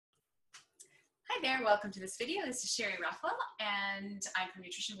Hi there, welcome to this video. This is Sherry Ruffalo and I'm from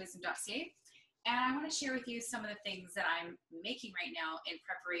nutritionwisdom.ca, and I want to share with you some of the things that I'm making right now in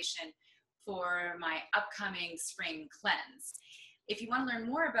preparation for my upcoming spring cleanse. If you want to learn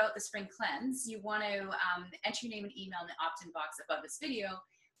more about the spring cleanse, you want to enter your name and email in the opt-in box above this video,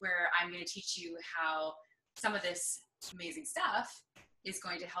 where I'm going to teach you how some of this amazing stuff is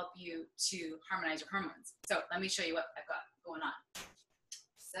going to help you to harmonize your hormones. So let me show you what I've got going on.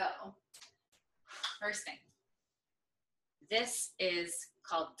 So first thing, this is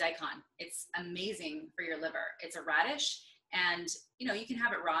called daikon. It's amazing for your liver. It's a radish, and you can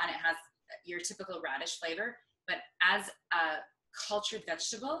have it raw and it has your typical radish flavor, but as a cultured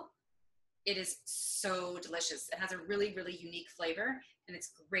vegetable, it is so delicious. It has a really, really unique flavor, and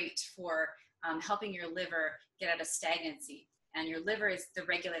it's great for helping your liver get out of stagnancy. And your liver is the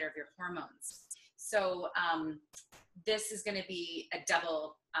regulator of your hormones. So this is going to be a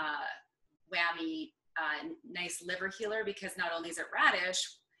double whammy, nice liver healer, because not only is it radish,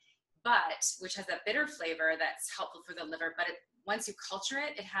 but which has that bitter flavor that's helpful for the liver, but once you culture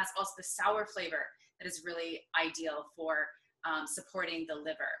it, it has also the sour flavor that is really ideal for supporting the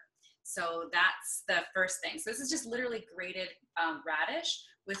liver. So that's the first thing. So this is just literally grated radish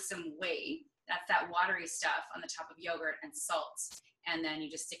with some whey. That's that watery stuff on the top of yogurt and salt. And then you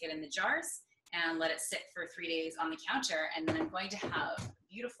just stick it in the jars and let it sit for 3 days on the counter. And then I'm going to have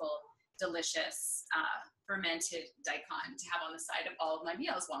beautiful, delicious fermented daikon to have on the side of all of my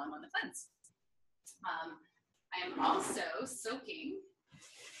meals while I'm on the cleanse. I am also soaking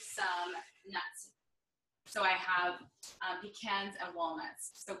some nuts. So I have pecans and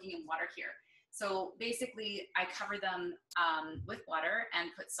walnuts soaking in water here. So basically I cover them with water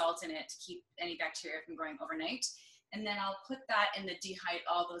and put salt in it to keep any bacteria from growing overnight. And then I'll put that in the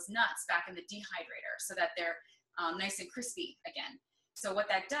all those nuts back in the dehydrator so that they're nice and crispy again. So what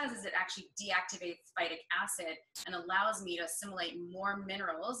that does is it actually deactivates phytic acid and allows me to assimilate more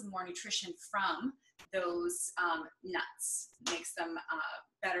minerals, more nutrition from those nuts. Makes them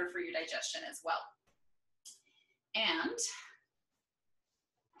better for your digestion as well. And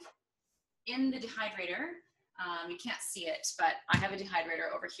in the dehydrator, you can't see it, but I have a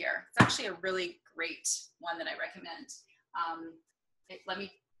dehydrator over here. It's actually a really great one that I recommend. Let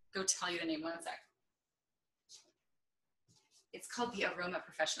me go tell you the name, one sec. It's called the Aroma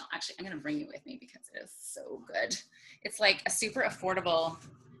Professional. Actually, I'm going to bring you with me because it is so good. It's like a super affordable,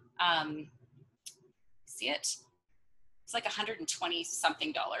 see it? It's like $120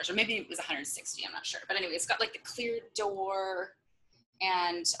 something, or maybe it was 160, I'm not sure. But anyway, it's got like the clear door,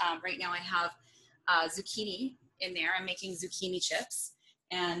 and right now I have zucchini in there. I'm making zucchini chips,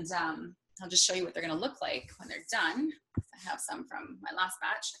 and I'll just show you what they're going to look like when they're done. I have some from my last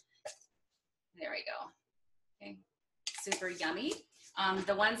batch. There we go. Okay. Super yummy.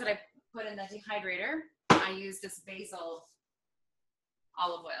 The ones that I put in the dehydrator, I use this basil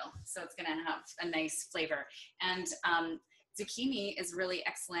olive oil, so it's going to have a nice flavor. And zucchini is really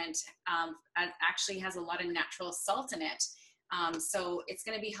excellent. It actually has a lot of natural salt in it, so it's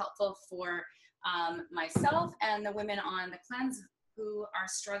going to be helpful for myself and the women on the cleanse who are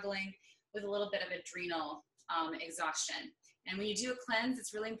struggling with a little bit of adrenal exhaustion. And when you do a cleanse,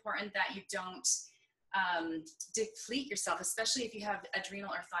 it's really important that you don't deplete yourself, especially if you have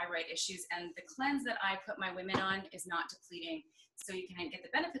adrenal or thyroid issues. And the cleanse that I put my women on is not depleting, so you can get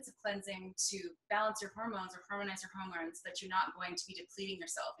the benefits of cleansing to balance your hormones or harmonize your hormones, so that you're not going to be depleting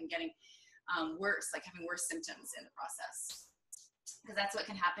yourself and getting worse, like having worse symptoms in the process. Because that's what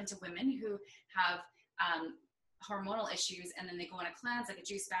can happen to women who have hormonal issues, and then they go on a cleanse like a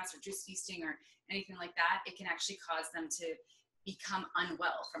juice fast or juice feasting or anything like that. It can actually cause them to become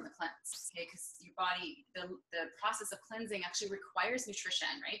unwell from the cleanse, okay? Because your body, the process of cleansing actually requires nutrition,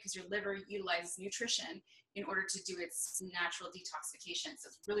 right? Because your liver utilizes nutrition in order to do its natural detoxification. So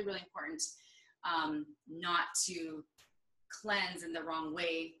it's really, really important not to cleanse in the wrong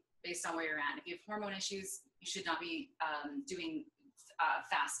way based on where you're at. If you have hormone issues, you should not be doing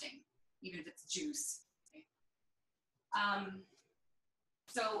fasting, even if it's juice. Okay?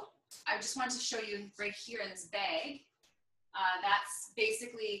 So I just wanted to show you right here in this bag. That's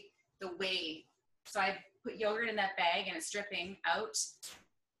basically the whey. So I put yogurt in that bag and it's dripping out.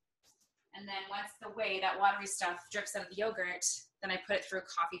 And then once the whey, that watery stuff, drips out of the yogurt, then I put it through a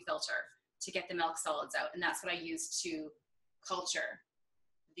coffee filter to get the milk solids out. And that's what I use to culture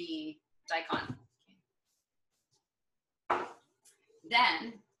the daikon.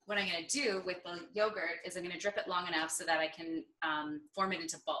 Then what I'm going to do with the yogurt is I'm going to drip it long enough so that I can form it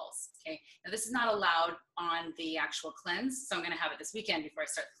into balls. Okay. Now this is not allowed on the actual cleanse, so I'm going to have it this weekend before I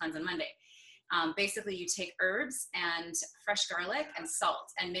start the cleanse on Monday. Basically, you take herbs and fresh garlic and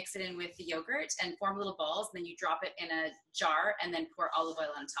salt and mix it in with the yogurt and form little balls. And then you drop it in a jar and then pour olive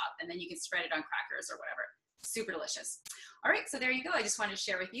oil on top. And then you can spread it on crackers or whatever. Super delicious. All right, so there you go. I just wanted to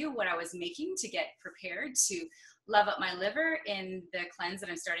share with you what I was making to get prepared to love up my liver in the cleanse that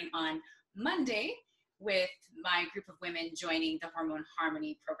I'm starting on Monday with my group of women joining the Hormone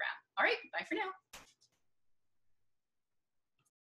Harmony program. All right, bye for now.